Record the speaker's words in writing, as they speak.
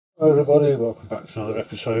Hello everybody, welcome back to another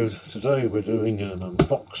episode. Today we're doing an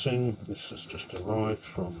unboxing. This has just arrived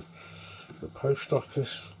from the post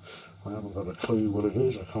office. I haven't got a clue what it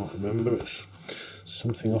is, I can't remember. It's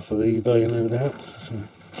something off of eBay, no doubt. So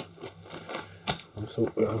I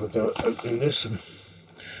thought we'd have a go at opening this and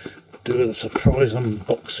do a surprise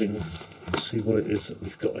unboxing and see what it is that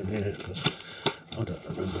we've got in here, because I don't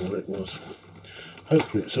remember what it was.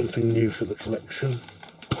 Hopefully it's something new for the collection.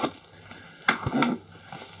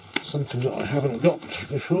 Something that I haven't got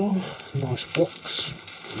before. Nice box,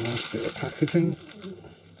 nice bit of packaging.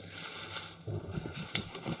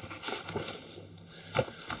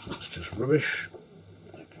 That's just rubbish.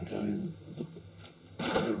 That can go in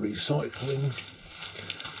the recycling.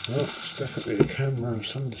 Well, it's definitely a camera of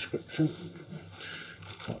some description.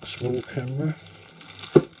 Quite a small camera.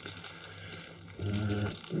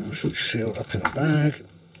 It's sealed up in a bag.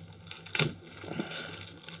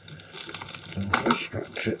 Don't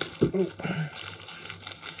scratch it. See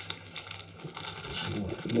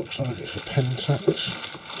what it looks like. It's a Pentax.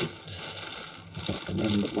 I don't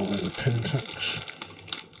remember buying a Pentax.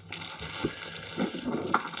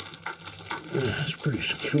 Yeah, it's pretty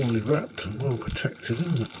securely wrapped and well protected,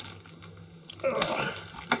 isn't it?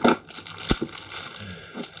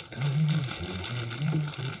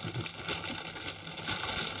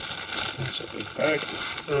 That's a big bag.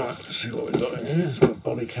 Right, let's see what we've got in here. It's got a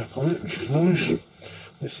body cap on it, which is nice.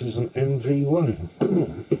 This is an MV1,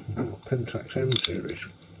 Pentax M series.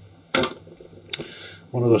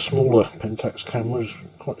 One of the smaller Pentax cameras,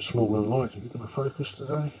 quite small and light. Are you going to focus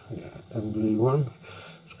today? Yeah, MV1.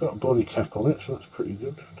 It's got a body cap on it, so that's pretty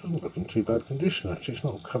good. It doesn't look in too bad condition actually, it's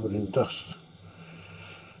not covered in dust.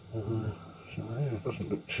 So yeah, it doesn't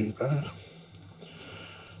look too bad.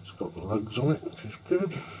 It's got the lugs on it, which is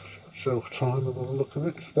good. Self-timer by the look of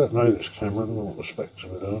it. I don't know this camera, I don't know what the specs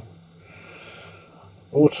of it are.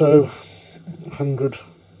 Auto, 100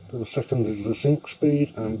 to the second is the sync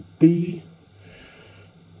speed, and B,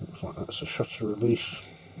 looks like that's a shutter release.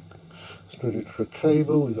 Spread it for a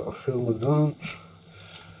cable. We've got a film advance.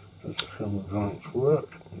 Does the film advance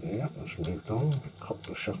work? Yeah, that's moved on. Cock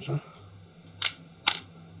the shutter.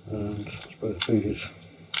 And I suppose these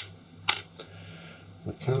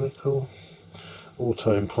mechanical.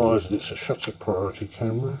 Auto implies that it's a shutter priority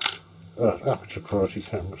camera, aperture priority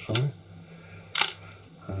camera, sorry.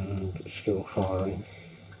 And it's still firing.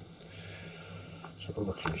 So have a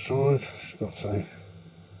look inside. It's got a,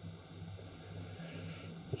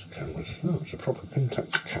 this camera's, oh, it's a proper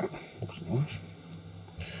Pentax cap. Looks nice.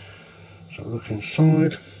 So look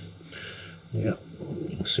inside. Yeah,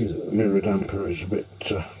 you can see that the mirror damper is a bit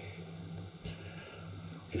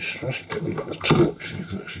distressed. We've got the torch, you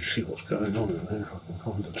can actually see what's going on in there if I can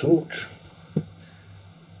find the torch.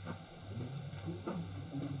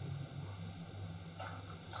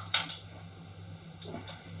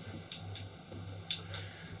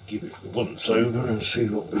 Give it a once over and see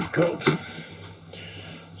what we've got.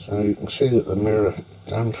 So you can see that the mirror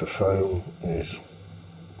damper foam is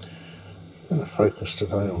going to focus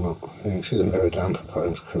today or not. You can see the mirror damper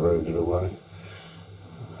foam's corroded away.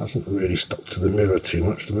 Hasn't really stuck to the mirror too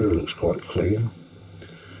much. The mirror looks quite clean.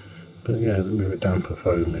 But yeah, the mirror damper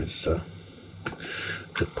foam is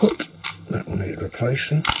kaput. That will need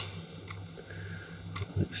replacing.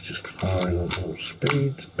 It's just firing on all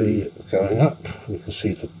speed. B going up. We can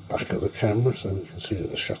see the back of the camera, so we can see that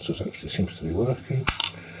the shutters actually seems to be working.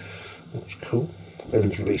 That's cool.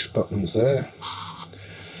 Lens release buttons there.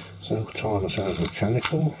 So timer sounds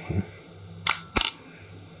mechanical.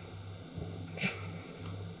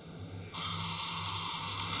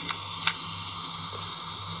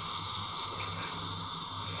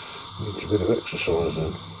 Needs a bit of exercise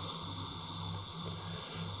then.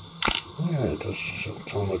 Yeah, it does.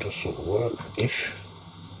 Timer does sort of work-ish.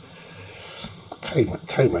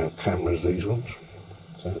 K-mount cameras, these ones.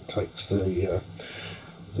 So it takes the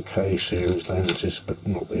K series lenses, but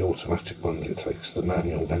not the automatic ones. It takes the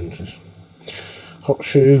manual lenses. Hot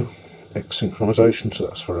shoe, X synchronization, so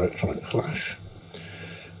that's for electronic flash.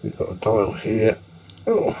 We've got a dial here.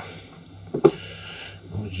 Oh,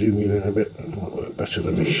 I'll zoom you in a bit. It might work better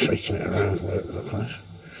than me shaking it around all over the place.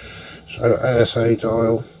 So ASA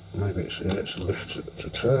dial. Maybe it's a lift to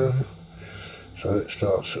turn. So it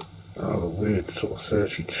starts at a weird sort of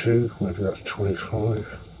 32. Maybe that's 25.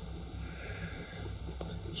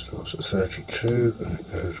 It starts at 32 and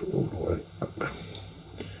it goes all the way up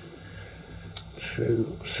to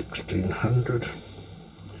 1600.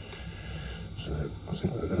 So I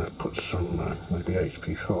think we're going to put some maybe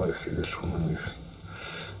HP5 through this one when we've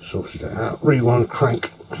sorted it out. Rewind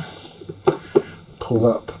crank, pull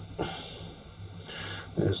up.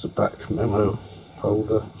 There's the back memo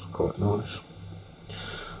holder, it's quite nice.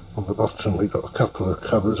 On the bottom we've got a couple of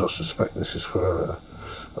covers. I suspect this is for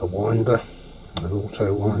a winder, an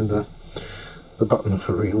auto winder. The button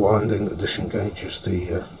for rewinding that disengages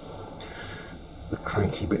the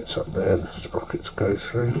cranky bits up there the sprockets go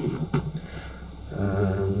through.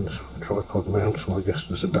 And tripod mount, so I guess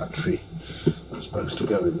there's a battery that's supposed to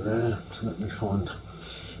go in there. So let me find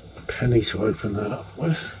a penny to open that up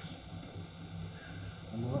with,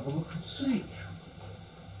 and we'll have a look and see.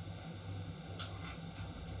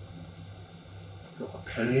 Got a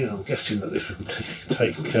penny, and I'm guessing that this would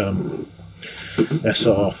take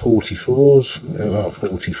SR44s,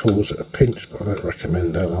 LR44s at a pinch, but I don't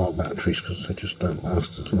recommend LR batteries because they just don't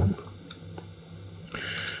last as long.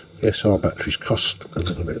 The SR batteries cost a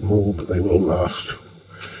little bit more, but they will last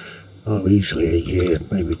easily a year,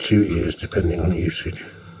 maybe 2 years, depending on usage.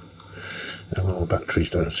 LR batteries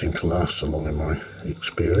don't seem to last so long in my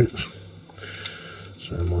experience.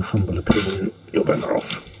 So in my humble opinion, you're better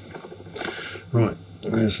off. Right,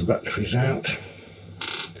 there's the batteries out.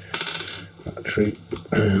 Battery,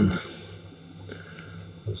 and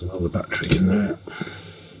there's another battery in there.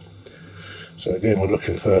 So again, we're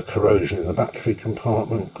looking for corrosion in the battery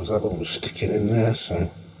compartment because that one was sticking in there, so I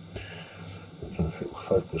don't know if it will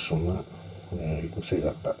focus on that. Yeah, you can see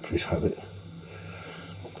that battery's had it.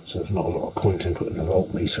 So there's not a lot of point in putting the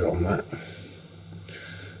voltmeter on that.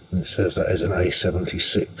 And it says that is an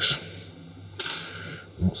A76.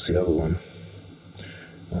 What's the other one?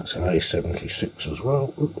 That's an A76 as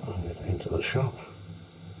well. Oop, I'll get into the shop.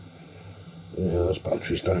 Yeah, those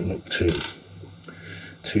batteries don't look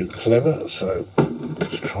too clever, so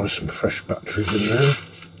let's try some fresh batteries in there.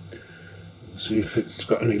 See if it's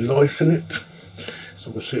got any life in it. It's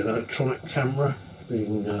obviously an electronic camera,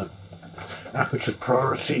 being aperture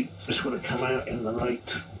priority. This would have come out in the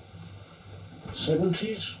late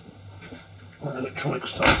 70s when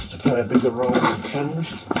electronics started to play a bigger role in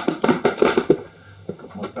cameras.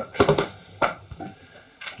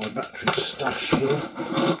 My battery stash here.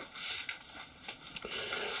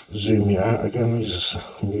 Zoom you out again. These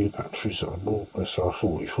are new batteries that I bought,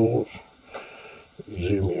 SR44s.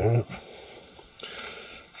 Zoom you out.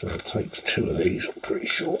 So it takes 2 of these, I'm pretty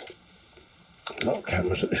sure. A lot of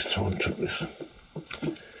cameras at this time took these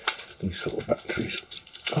sort of batteries.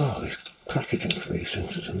 Oh, this packaging for these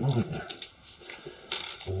things is a nightmare.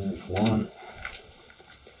 There's one.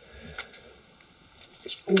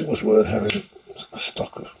 It's always worth having a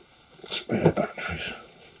stock of spare batteries.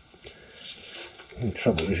 The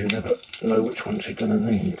trouble is you never know which ones you're going to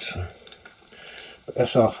need. So. But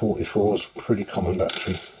SR44 is a pretty common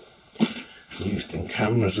battery, used in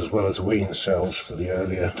cameras as well as wean cells for the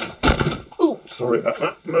earlier, oh sorry about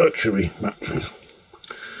that, Mercury batteries.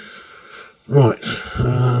 Right,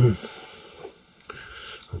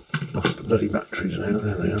 lost the bloody batteries now,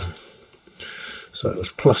 there they are. So it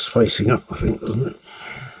was plus facing up, I think, wasn't it?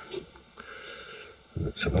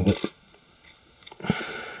 Let's have a look.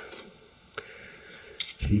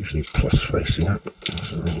 Usually plus facing up,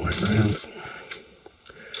 that's the wrong way round.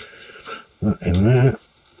 That in there,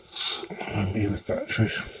 and the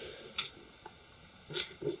batteries.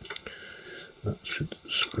 That should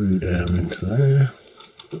screw down into there.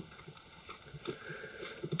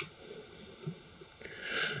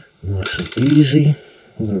 Nice and easy,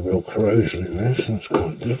 no real corrosion in there, so that's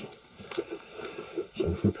quite good. So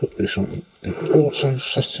if we put this on the auto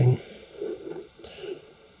setting,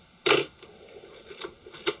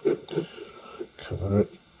 cover it,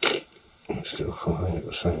 I'm still firing at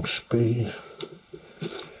the same speed.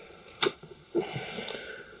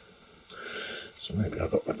 So maybe I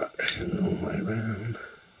got my batteries in the wrong way round.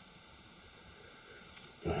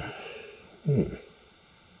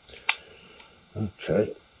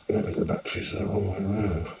 Okay, maybe the batteries are the wrong way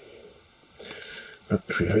round.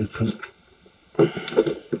 Battery open.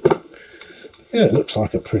 Yeah, it looks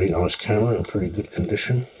like a pretty nice camera in pretty good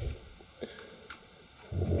condition.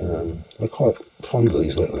 I'm quite fond of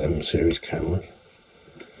these little M series cameras.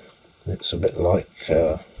 It's a bit like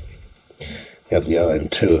you had the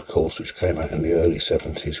OM2, of course, which came out in the early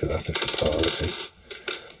 70s with aperture priority.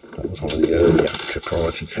 That was one of the early aperture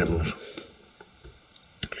priority cameras.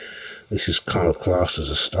 This is kind of classed as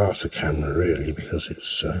a starter camera, really, because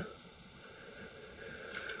it's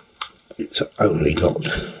only got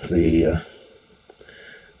the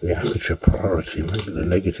aperture priority. Maybe the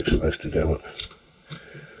negative's supposed to go up.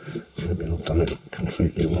 Maybe I've done it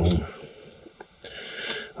completely wrong.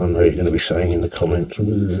 I know you're going to be saying in the comments,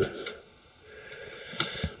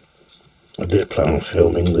 I did plan on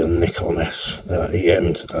filming the Nikon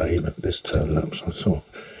EM today, but this turned up, so I thought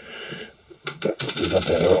that would be a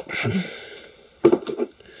better option.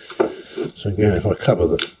 So again, if I cover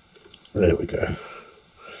that, there we go.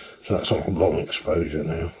 So that's on a long exposure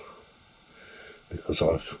now, because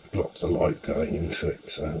I've blocked the light going into it,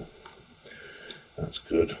 so that's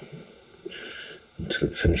good. Until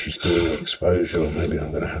it finishes doing the exposure, or maybe I'm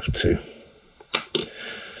going to have to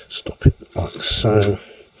stop it like so.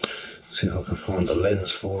 See if I can find a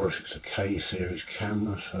lens for it. It's a K series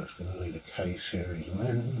camera, so it's going to need a K series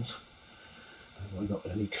lens. Have we got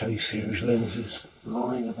any K series lenses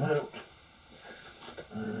lying about?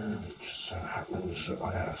 And it just so happens that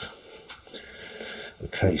I have a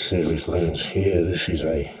K series lens here. This is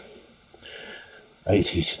a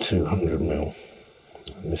 80 to 200mm,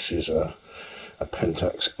 and this is a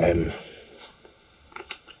Pentax M.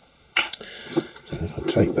 So if I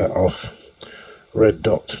take that off, red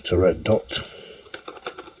dot to red dot,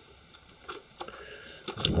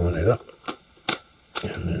 line it up,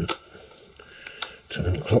 and then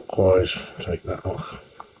turn clockwise, take that off.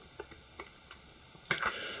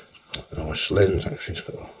 It's quite a nice lens actually, it's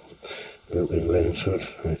got a built-in lens hood,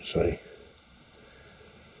 and it's a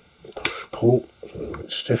push-pull, it's a little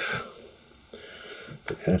bit stiff,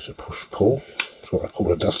 but yeah, it's a push-pull. It's what I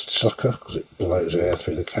call a dust sucker, because it blows air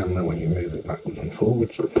through the camera when you move it backwards and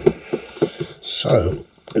forwards. So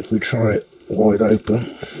if we try it wide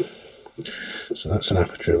open, so that's an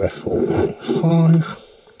aperture of f4.5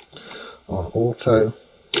 on auto,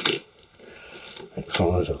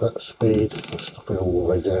 X-eyes at that speed. I'll stop it all the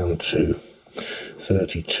way down to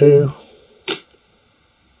 32.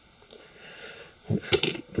 It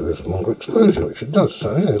should give us a longer exposure, which it does.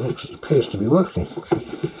 So yeah, it appears to be working.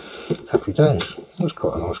 Happy days. That's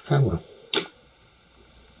quite a nice camera.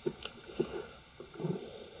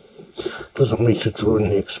 Doesn't need to draw in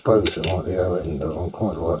the exposure like the OM does. I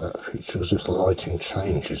quite like that feature, as if the lighting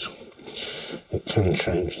changes, it can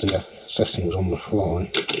change the settings on the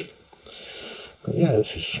fly. But yeah,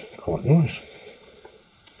 this is quite nice.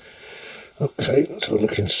 Okay, let's have a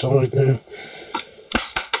look inside now.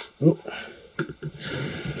 Oop.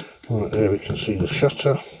 Right, there we can see the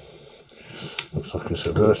shutter. Looks like it's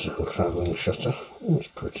a vertical travelling shutter. Oh, it's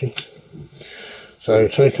pretty. So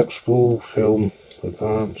take up spool, film,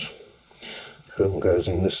 advance. Film goes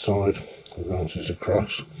in this side, advances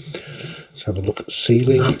across. Let's have a look at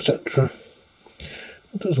sealing, etc.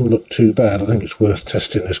 It doesn't look too bad. I think it's worth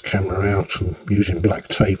testing this camera out and using black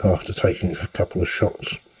tape after taking a couple of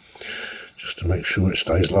shots, just to make sure it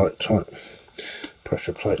stays light tight.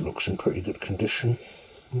 Pressure plate looks in pretty good condition.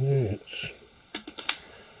 Yeah,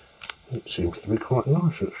 it seems to be quite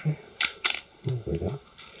nice actually. There we go.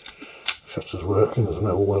 Shutter's working, there's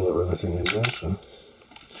no oil or anything in there,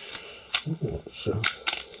 so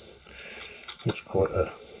it's quite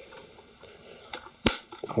a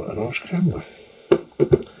nice camera.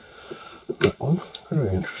 That one, very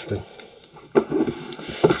interesting.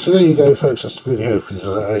 So there you go folks, that's the video for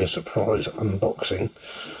today, a surprise unboxing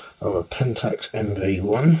of a Pentax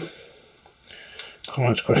MV1.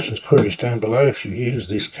 Comments, questions, queries down below if you've used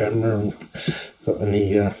this camera and got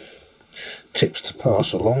any tips to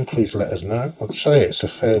pass along, please let us know. I'd say it's a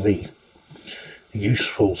fairly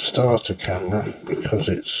useful starter camera because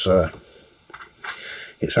it's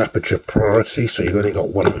aperture priority, so you've only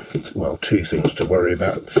got two things to worry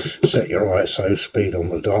about. Set your ISO speed on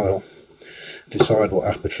the dial, decide what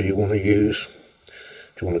aperture you want to use.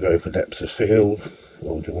 Do you want to go for depth of field,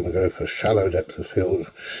 or do you want to go for shallow depth of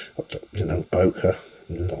field, you know, bokeh,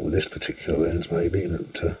 not with this particular lens maybe,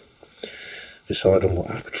 but decide on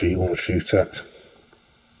what aperture you want to shoot at.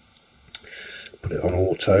 Put it on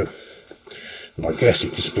auto, and I guess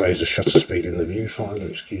it displays the shutter speed in the viewfinder.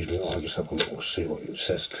 Excuse me, I'll just have a look and see what it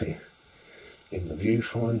says to you in the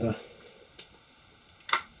viewfinder.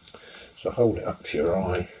 So hold it up to your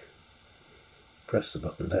eye, press the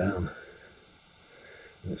button down,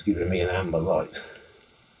 and it's giving me an amber light.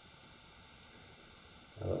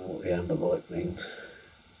 I don't know what the amber light means,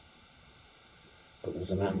 but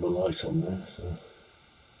there's an amber light on there, so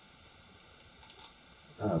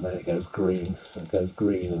then it goes green, so it goes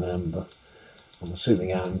green and amber. I'm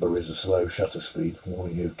assuming amber is a slow shutter speed,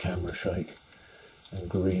 warning you of camera shake, and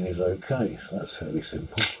green is okay, so that's fairly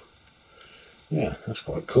simple. Yeah, that's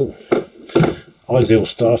quite cool. Ideal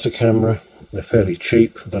starter camera. They're fairly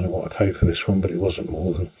cheap. I don't know what I paid for this one, but it wasn't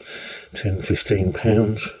more than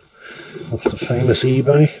 £10–15 off the famous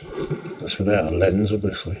eBay. That's without a lens,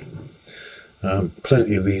 obviously.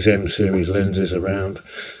 Plenty of these M series lenses around.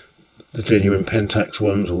 The genuine Pentax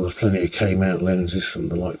ones, or there's plenty of K-mount lenses from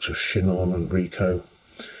the likes of Chinon and Ricoh.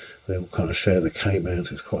 They all kind of share the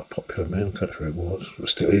K-mount. It's quite a popular mount, actually it was. It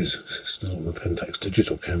still is. It's still on the Pentax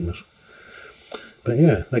digital cameras. But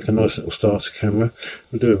yeah, make a nice little starter camera.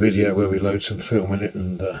 We'll do a video where we load some film in it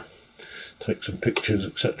and take some pictures,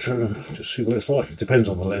 etc. Just see what it's like. It depends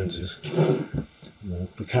on the lenses.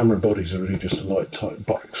 The camera bodies are really just a light tight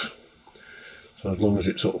box. So as long as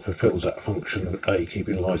it sort of fulfills that function of A,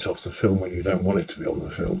 keeping light off the film when you don't want it to be on the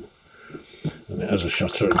film, and it has a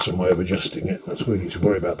shutter and some way of adjusting it, that's what you need to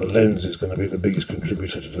worry about. The lens is going to be the biggest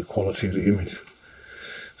contributor to the quality of the image.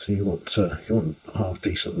 So you want half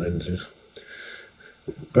decent lenses.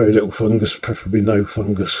 Very little fungus, preferably no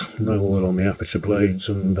fungus, no oil on the aperture blades,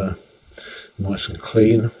 and nice and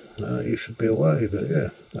clean. You should be away. But yeah,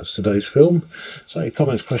 that's today's film. So your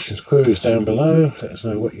comments, questions, queries down below. Let us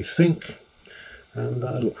know what you think, and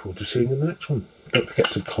I look forward to seeing you in the next one. Don't forget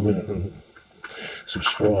to comment and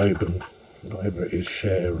subscribe and whatever it is,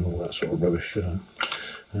 share and all that sort of rubbish,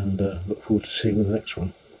 and look forward to seeing you in the next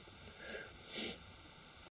one.